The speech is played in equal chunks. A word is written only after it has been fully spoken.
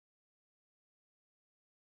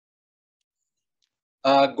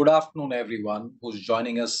Good afternoon, everyone who's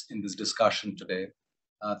joining us in this discussion today.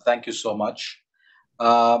 Thank you so much.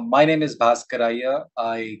 My name is Bhaskar Iyer.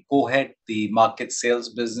 I co-head the market sales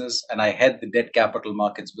business and I head the debt capital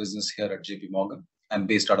markets business here at JP Morgan. I'm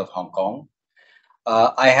based out of Hong Kong.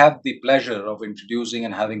 I have the pleasure of introducing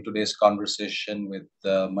and having today's conversation with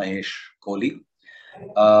Mahesh Kolli.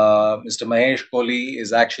 Mr. Mahesh Kolli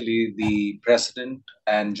is actually the president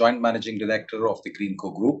and joint managing director of the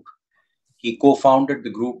Greenco Group. He co-founded the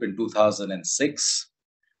group in 2006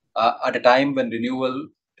 at a time when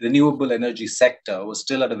renewable energy sector was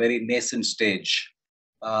still at a very nascent stage.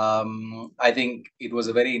 I think it was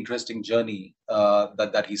a very interesting journey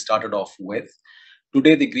that he started off with.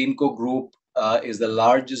 Today, the Greenco Group is the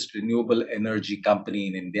largest renewable energy company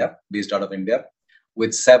in India, based out of India,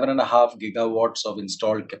 with 7.5 gigawatts of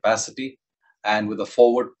installed capacity and with a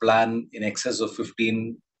forward plan in excess of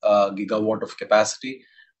 15 gigawatt of capacity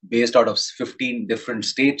based out of 15 different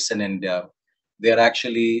states in India. They are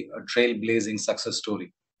actually a trailblazing success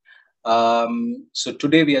story. So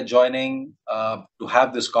today we are joining to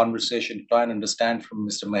have this conversation, to try and understand from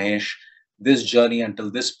Mr. Mahesh this journey until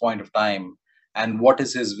this point of time and what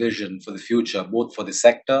is his vision for the future, both for the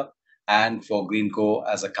sector and for Greenco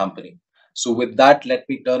as a company. So with that, let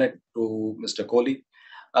me turn it to Mr. Kolli.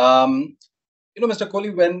 Mr.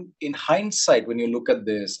 Kohli, when in hindsight, when you look at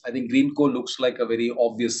this, I think Greenco looks like a very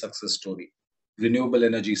obvious success story. Renewable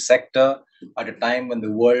energy sector at a time when the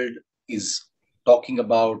world is talking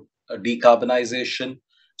about decarbonization.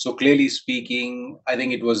 So clearly speaking, I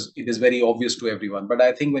think it is very obvious to everyone. But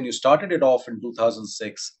I think when you started it off in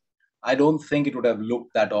 2006, I don't think it would have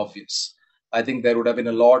looked that obvious. I think there would have been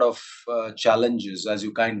a lot of challenges as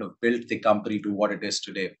you kind of built the company to what it is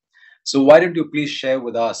today. So why don't you please share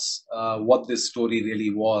with us what this story really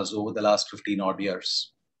was over the last 15 odd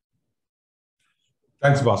years?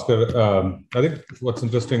 Thanks, Bhaskar. I think what's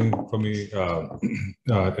interesting for me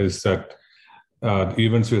is that the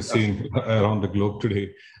events we're seeing around the globe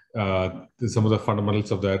today, some of the fundamentals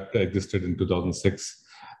of that existed in 2006.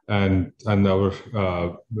 And our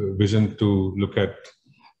vision to look at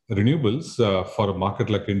renewables for a market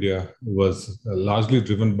like India was largely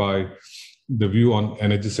driven by the view on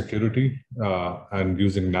energy security and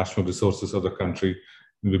using national resources of the country.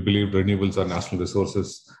 We believe renewables are national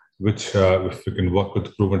resources, which if we can work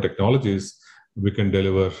with proven technologies, we can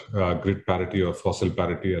deliver grid parity or fossil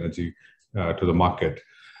parity energy to the market.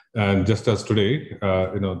 And just as today,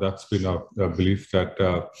 that's been our belief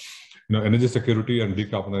that energy security and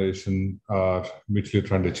decarbonization are mutually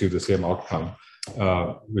trying to achieve the same outcome,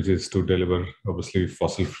 which is to deliver obviously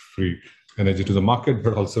fossil-free energy to the market,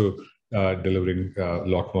 but also delivering a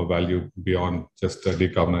lot more value beyond just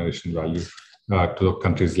decarbonization value to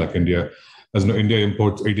countries like India. As you know, India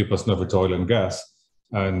imports 80% of its oil and gas,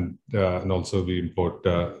 and also we import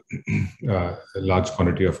a large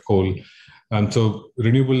quantity of coal. And so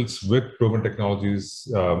renewables with proven technologies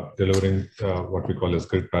delivering what we call as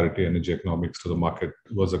grid parity energy economics to the market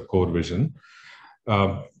was a core vision.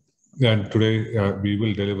 And today we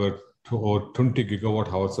will deliver over 20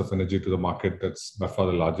 gigawatt hours of energy to the market. That's by far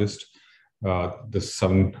the largest. The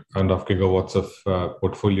 7.5 gigawatts of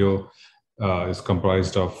portfolio is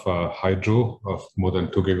comprised of hydro of more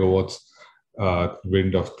than 2 gigawatts,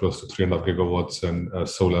 wind of close to 3.5 gigawatts, and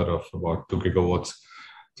solar of about 2 gigawatts.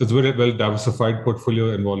 So it's a very well diversified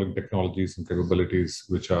portfolio involving technologies and capabilities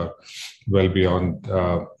which are well beyond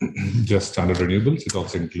just standard renewables. It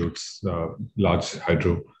also includes large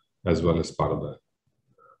hydro as well as part of that.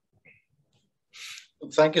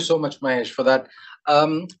 Thank you so much, Mahesh, for that.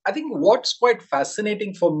 I think what's quite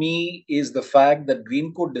fascinating for me is the fact that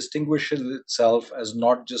Greenco distinguishes itself as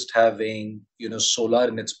not just having, solar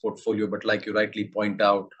in its portfolio, but like you rightly point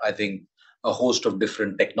out, I think a host of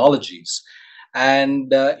different technologies.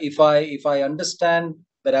 And if I understand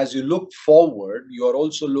that as you look forward, you are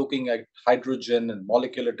also looking at hydrogen and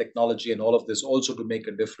molecular technology and all of this also to make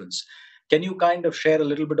a difference. Can you kind of share a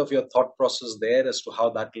little bit of your thought process there as to how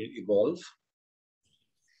that will evolve?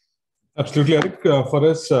 Absolutely. I think for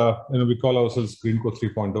us, we call ourselves Greenco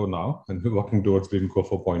 3.0 now, and we're working towards Greenco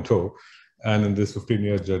 4.0. And in this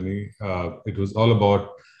 15-year journey, it was all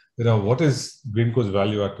about, what is Greenco's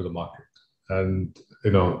value add to the market? And,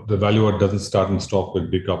 the value add doesn't start and stop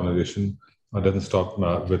with decarbonization, or doesn't stop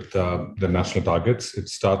with the national targets. It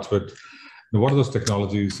starts with what are those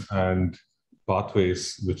technologies and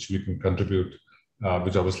pathways which we can contribute,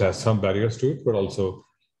 which obviously has some barriers to it, but also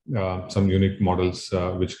some unique models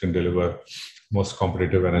which can deliver most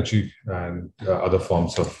competitive energy and other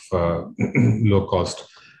forms of low-cost,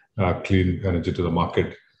 clean energy to the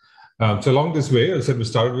market. So along this way, as I said, we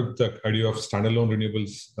started with the idea of standalone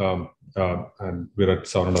renewables and we're at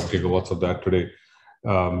 7.5 gigawatts of that today.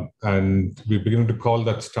 And we're beginning to call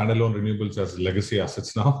that standalone renewables as legacy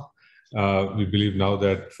assets now. We believe now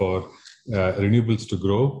that for renewables to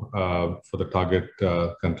grow, for the target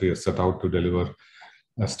country has set out to deliver,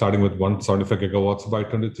 starting with 175 gigawatts by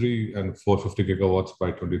 23 and 450 gigawatts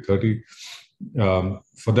by 2030.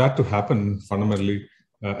 For that to happen, fundamentally,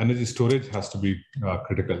 energy storage has to be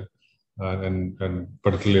critical, and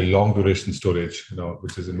particularly long duration storage,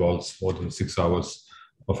 which involves more than 6 hours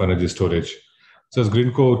of energy storage. So as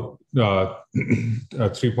Greenco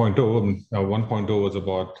 3.0, 1.0 was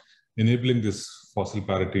about enabling this fossil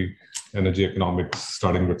parity energy economics,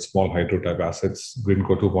 starting with small hydro type assets.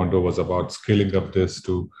 Greenco 2.0 was about scaling up this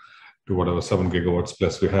to whatever 7 gigawatts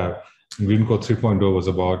plus we have. And Greenco 3.0 was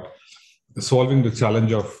about solving the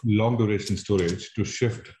challenge of long duration storage to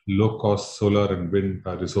shift low cost solar and wind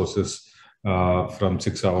resources from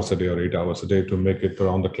 6 hours a day or 8 hours a day to make it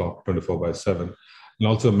around the clock 24/7, and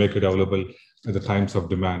also make it available at the times of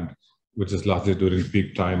demand, which is largely during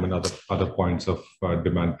peak time and other points of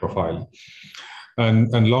demand profile.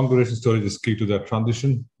 And long duration storage is key to that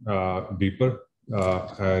transition deeper.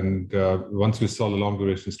 Once we solve the long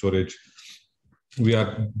duration storage, we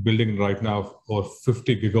are building right now over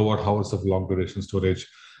 50 gigawatt hours of long duration storage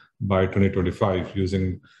by 2025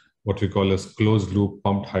 using what we call as closed loop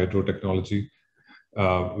pumped hydro technology,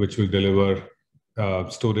 which will deliver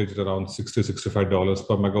storage at around $60-65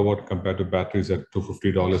 per megawatt compared to batteries at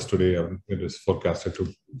 $250 today. It is forecasted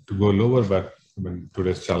to go lower, but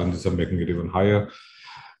today's challenges are making it even higher.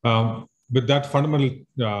 With that fundamental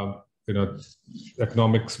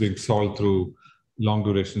economics being solved through long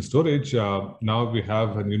duration storage, now we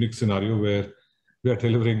have a unique scenario where we are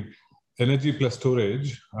delivering energy plus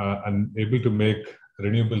storage and able to make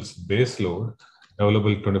renewables base load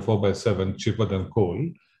available 24/7, cheaper than coal.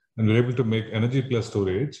 And we're able to make energy plus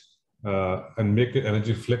storage and make it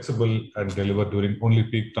energy flexible and deliver during only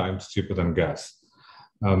peak times, cheaper than gas.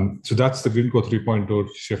 So that's the Greenco 3.0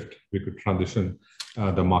 shift we could transition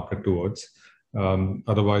the market towards.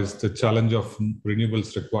 Otherwise, the challenge of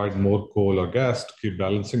renewables required more coal or gas to keep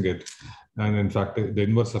balancing it. And in fact, the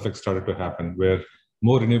inverse effect started to happen where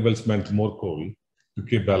more renewables meant more coal to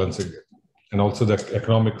keep balancing it. And also the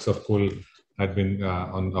economics of coal had been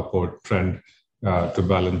on upward trend to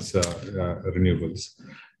balance renewables.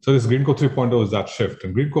 So this Greenco 3.0 is that shift.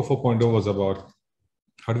 And Greenco 4.0 was about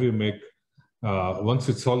how do we make, once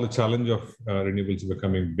we solve the challenge of renewables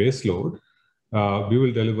becoming base load, we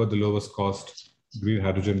will deliver the lowest cost green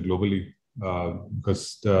hydrogen globally,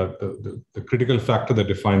 because the critical factor that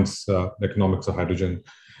defines the economics of hydrogen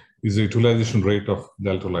is the utilization rate of the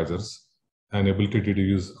electrolyzers and ability to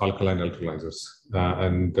use alkaline electrolyzers.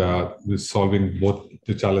 And we're solving both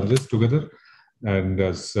the challenges together. And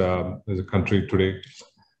as a country today,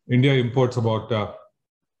 India imports about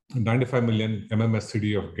 95 million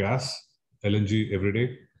MMSCD of gas, LNG every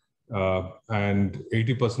day. And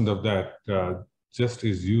 80% of that just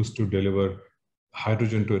is used to deliver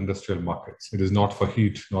hydrogen to industrial markets. It is not for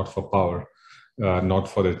heat, not for power, not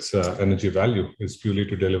for its energy value. It's purely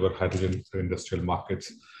to deliver hydrogen to industrial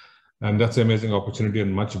markets. And that's an amazing opportunity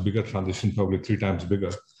and much bigger transition, probably 3 times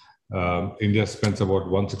bigger. India spends about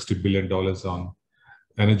 $160 billion on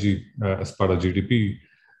energy as part of GDP.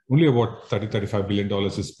 Only about $30-35 billion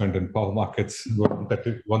is spent in power markets.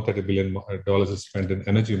 $130 billion is spent in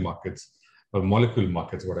energy markets, or molecule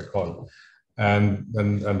markets, what I call. And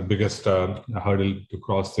the biggest hurdle to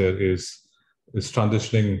cross there is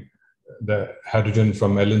transitioning the hydrogen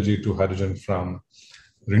from LNG to hydrogen from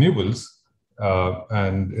renewables.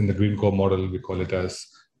 And in the Greenco model, we call it as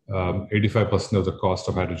 85% of the cost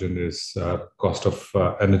of hydrogen is cost of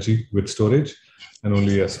energy with storage, and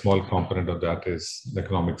only a small component of that is the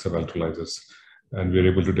economics of electrolyzers. And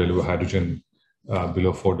we're able to deliver hydrogen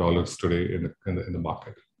below $4 today in the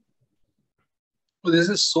market. Well, this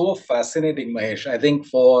is so fascinating, Mahesh. I think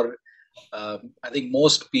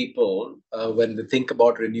most people, when they think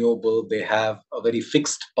about renewable, they have a very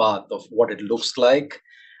fixed path of what it looks like.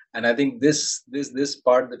 And I think this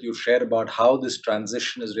part that you shared about how this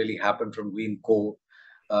transition has really happened from Greenco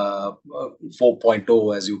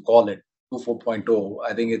 4.0, as you call it, to 4.0,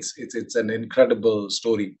 I think it's an incredible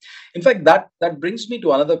story. In fact, that brings me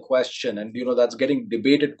to another question, and that's getting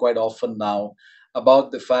debated quite often now,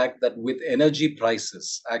 about the fact that with energy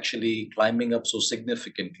prices actually climbing up so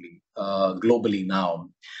significantly globally now,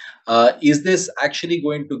 is this actually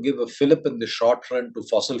going to give a fillip in the short run to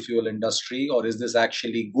fossil fuel industry, or is this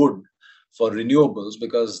actually good for renewables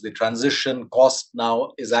because the transition cost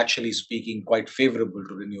now is actually speaking quite favorable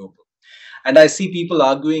to renewable? And I see people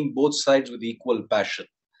arguing both sides with equal passion.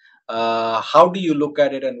 How do you look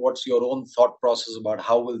at it, and what's your own thought process about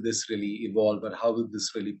how will this really evolve and how will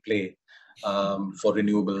this really play for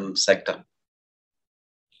renewable sector?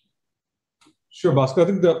 Sure, Bhaskar. I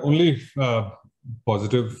think the only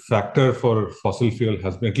positive factor for fossil fuel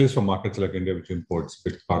has been, at least for markets like India, which imports a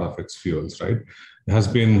big part of its fuels, right, has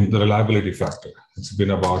been the reliability factor. It's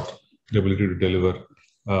been about the ability to deliver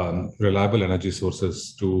reliable energy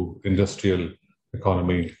sources to industrial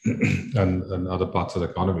economy and other parts of the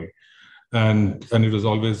economy. And it was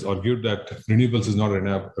always argued that renewables is not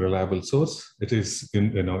a reliable source. It is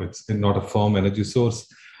it's not a firm energy source,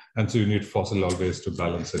 and so you need fossil always to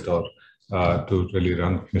balance it or to really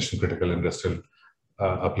run mission critical industrial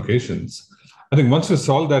applications. I think once we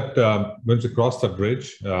solve that, once we cross that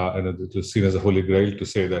bridge, and it is seen as a holy grail to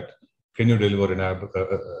say that can you deliver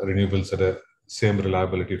renewables at a same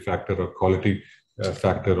reliability factor or quality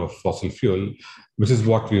factor of fossil fuel, which is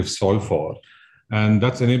what we have solved for. And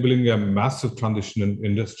that's enabling a massive transition in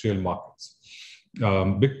industrial markets.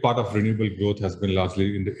 Big part of renewable growth has been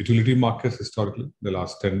largely in the utility markets historically, the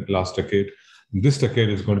last decade. This decade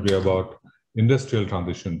is going to be about industrial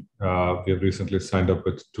transition. We have recently signed up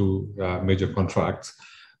with two major contracts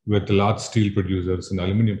with large steel producers and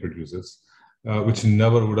aluminum producers, which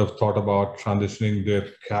never would have thought about transitioning their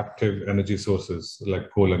captive energy sources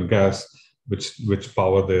like coal and gas, which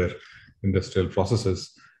power their industrial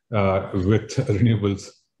processes, with renewables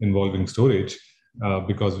involving storage,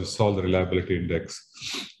 because we solve the reliability index.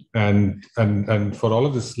 And for all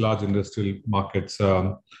of these large industrial markets,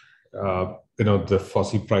 the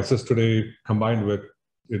fossil prices today, combined with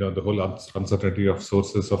the whole uncertainty of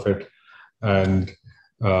sources of it, and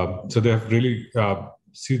so they have really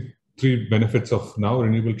see three benefits of now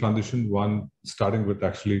renewable transition. One, starting with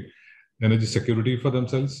actually energy security for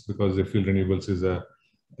themselves, because they feel renewables is a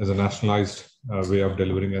nationalized way of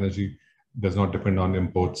delivering energy, does not depend on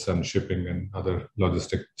imports and shipping and other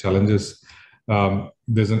logistic challenges.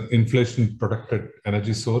 There's an inflation-protected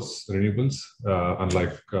energy source, renewables,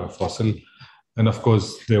 unlike fossil. And of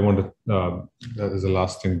course, they want to, that is a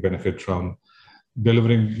lasting benefit from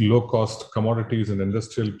delivering low-cost commodities and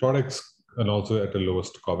industrial products, and also at the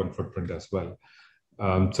lowest carbon footprint as well.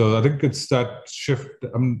 So I think it's that shift.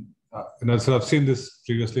 And so I've seen this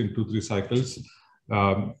previously in 2-3 cycles.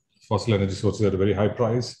 Fossil energy sources at a very high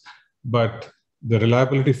price, but the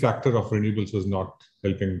reliability factor of renewables was not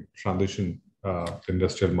helping transition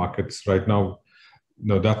industrial markets. Right now,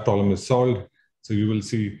 that problem is solved. So you will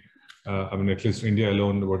see, at least India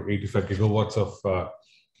alone, about 85 gigawatts of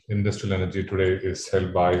industrial energy today is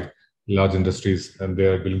held by large industries, and they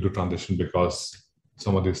are willing to transition because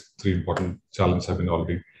some of these three important challenges have been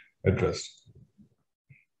already addressed.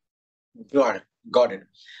 Got it.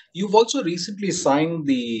 You've also recently signed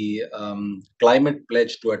the climate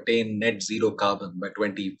pledge to attain net zero carbon by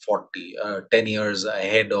 2040, 10 years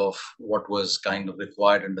ahead of what was kind of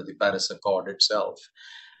required under the Paris Accord itself.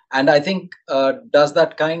 And I think does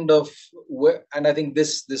that kind of, and I think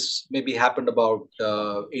this maybe happened about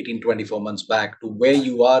 18, 24 months back to where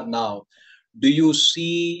you are now. Do you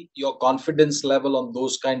see your confidence level on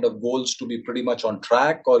those kind of goals to be pretty much on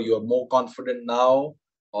track, or you're more confident now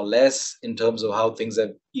or less in terms of how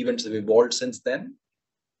events have evolved since then?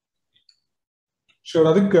 Sure.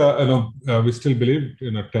 I think we still believe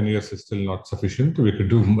 10 years is still not sufficient. We could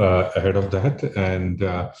do ahead of that, and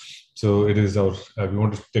so it is our we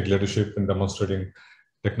want to take leadership in demonstrating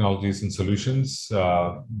technologies and solutions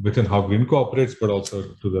within how Greenco operates, but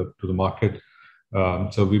also to the market.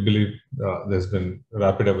 So we believe there's been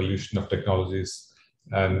rapid evolution of technologies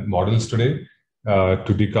and models today to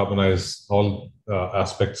decarbonize all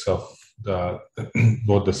aspects of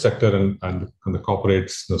both the sector and the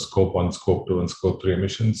corporates, scope 1, scope 2, and scope 3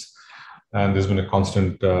 emissions. And there's been a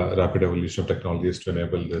constant rapid evolution of technologies to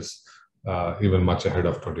enable this even much ahead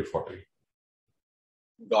of 2040.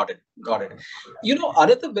 Got it.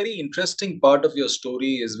 Another very interesting part of your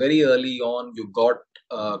story is very early on, you got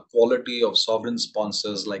quality of sovereign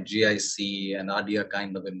sponsors like GIC and ADIA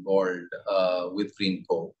kind of involved with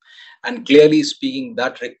Greenco. And clearly speaking,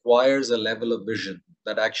 that requires a level of vision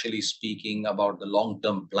that actually speaking about the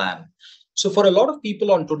long-term plan. So for a lot of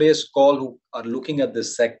people on today's call who are looking at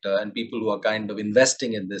this sector and people who are kind of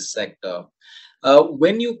investing in this sector,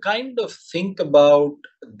 when you kind of think about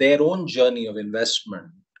their own journey of investment,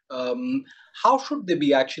 how should they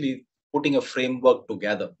be actually putting a framework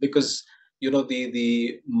together? Because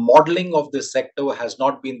the modeling of this sector has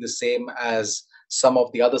not been the same as some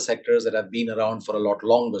of the other sectors that have been around for a lot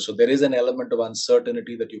longer. So there is an element of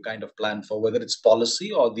uncertainty that you kind of plan for, whether it's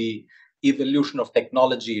policy or the evolution of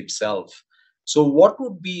technology itself. So what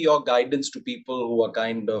would be your guidance to people who are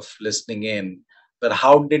kind of listening in but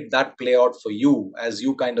how did that play out for you as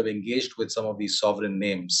you kind of engaged with some of these sovereign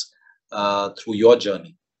names through your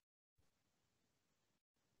journey?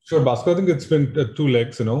 Sure, Bhaskar. I think it's been two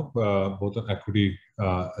legs, both on equity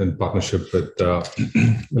in partnership with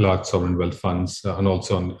large sovereign wealth funds, and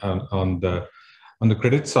also on the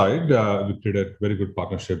credit side, we did a very good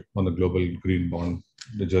partnership on the global green bond,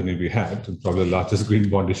 the journey we had, probably the largest green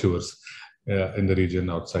bond issuers in the region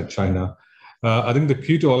outside China. I think the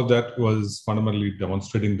key to all of that was fundamentally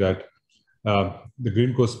demonstrating that the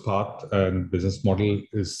Green Coast path and business model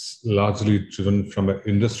is largely driven from an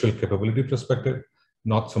industrial capability perspective,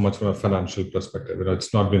 not so much from a financial perspective.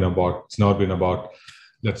 It's not been about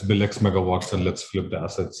let's build X megawatts and let's flip the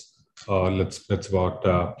assets. It's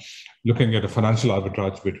about looking at a financial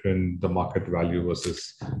arbitrage between the market value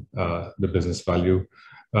versus the business value.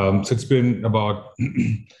 So it's been about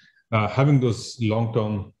having those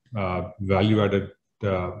long-term value-added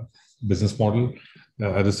business model.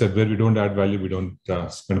 As I said, where we don't add value, we don't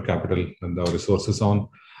spend capital and our resources on.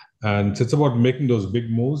 And so it's about making those big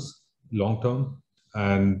moves long-term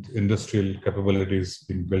and industrial capabilities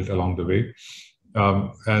being built along the way.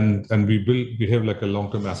 And we behave like a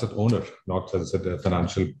long-term asset owner, not, as I said, a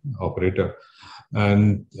financial operator.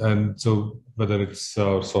 And so whether it's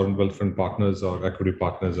our sovereign wealth fund partners or equity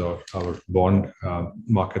partners or our bond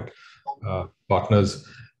market partners,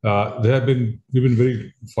 we've been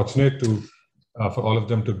very fortunate to for all of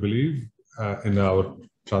them to believe in our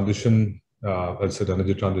transition, as I said,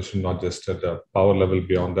 energy transition, not just at the power level,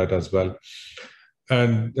 beyond that as well,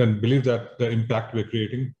 and believe that the impact we're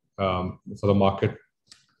creating for the market.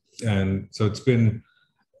 And so it's been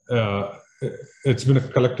a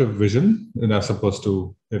collective vision, and as opposed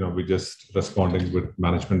to we just responding with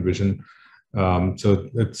management vision. So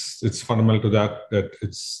it's fundamental to that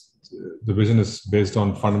the vision is based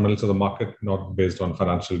on fundamentals of the market, not based on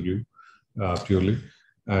financial view purely.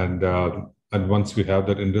 And once we have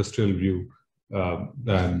that industrial view,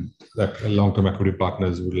 then that long-term equity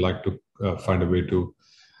partners would like to find a way to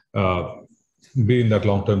be in that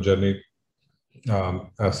long-term journey,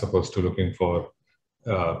 as opposed to looking for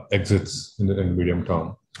exits in the medium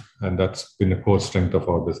term. And that's been a core strength of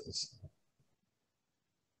our business.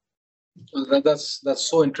 Well, that's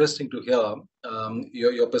so interesting to hear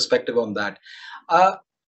your perspective on that.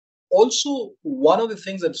 Also, one of the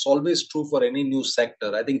things that's always true for any new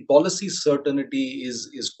sector, I think policy certainty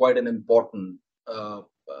is quite an important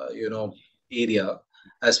area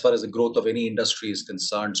as far as the growth of any industry is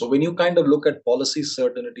concerned. So when you kind of look at policy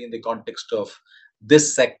certainty in the context of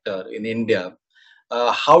this sector in India,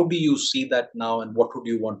 how do you see that now, and what would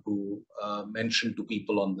you want to mention to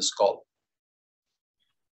people on this call?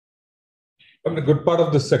 The good part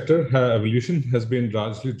of the sector evolution has been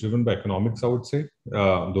largely driven by economics, I would say,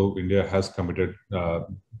 though India has committed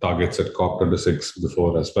targets at COP26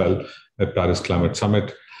 before as well, at Paris Climate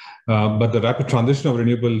Summit. But the rapid transition of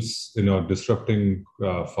renewables, disrupting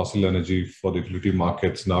fossil energy for the utility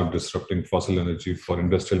markets, now disrupting fossil energy for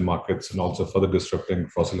industrial markets, and also further disrupting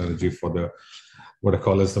fossil energy for the what I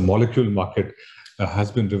call as the molecule market,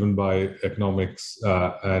 has been driven by economics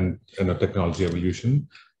and technology evolution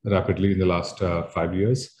rapidly in the last 5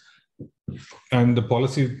 years. And the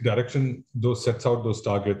policy direction, sets out those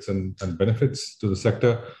targets and benefits to the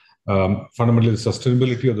sector. Fundamentally, the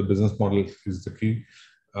sustainability of the business model is the key.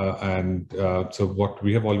 So what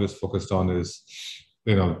we have always focused on is,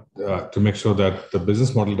 to make sure that the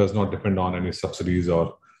business model does not depend on any subsidies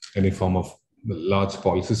or any form of large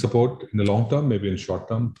policy support in the long term, maybe in short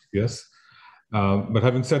term, yes. But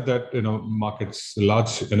having said that, markets,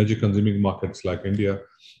 large energy consuming markets like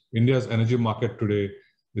India's energy market today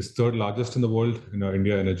is third largest in the world.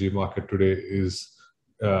 India energy market today is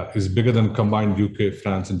bigger than combined UK,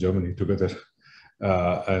 France, and Germany together,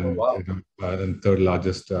 and third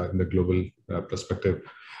largest in the global perspective.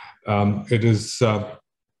 It is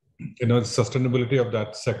sustainability of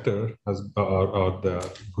that sector or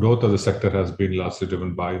the growth of the sector has been largely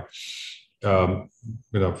driven by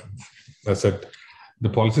I said the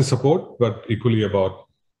policy support, but equally about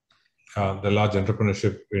the large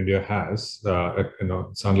entrepreneurship India has.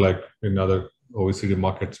 It's unlike in other OECD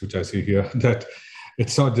markets, which I see here, that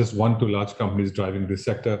it's not just 1-2 large companies driving this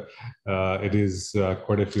sector. It is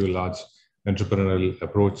quite a few large entrepreneurial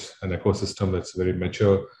approach and ecosystem that's very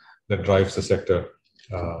mature that drives the sector.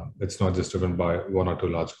 It's not just driven by 1 or 2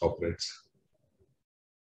 large corporates.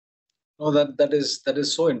 No, that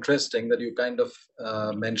is so interesting that you kind of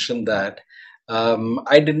mentioned that.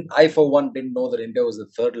 I for one didn't know that India was the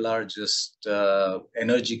third largest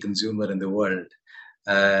energy consumer in the world.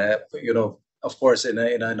 Of course, in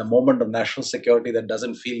a moment of national security, that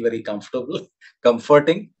doesn't feel very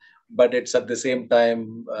comforting. but it's at the same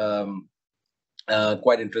time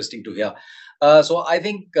quite interesting to hear. So I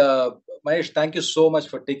think, Mahesh, thank you so much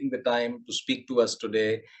for taking the time to speak to us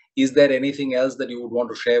today. Is there anything else that you would want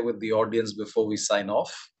to share with the audience before we sign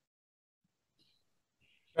off?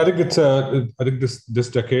 I think this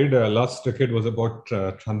decade, last decade was about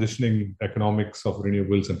transitioning economics of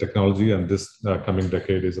renewables and technology, and this coming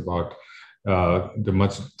decade is about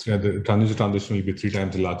the transition will be 3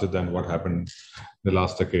 times larger than what happened in the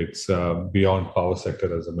last decades beyond power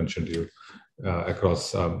sector, as I mentioned to you,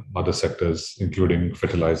 across other sectors, including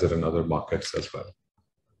fertilizer and other markets as well.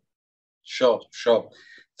 Sure, sure.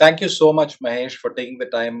 Thank you so much, Mahesh, for taking the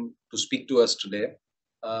time to speak to us today.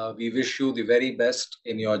 We wish you the very best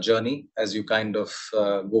in your journey as you kind of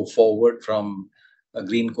go forward from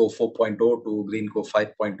Greenco 4.0 to Greenco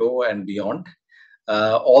 5.0 and beyond.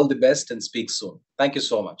 All the best and speak soon. Thank you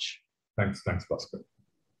so much. Thanks, Bhaskar.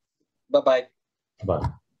 Bye-bye. Bye.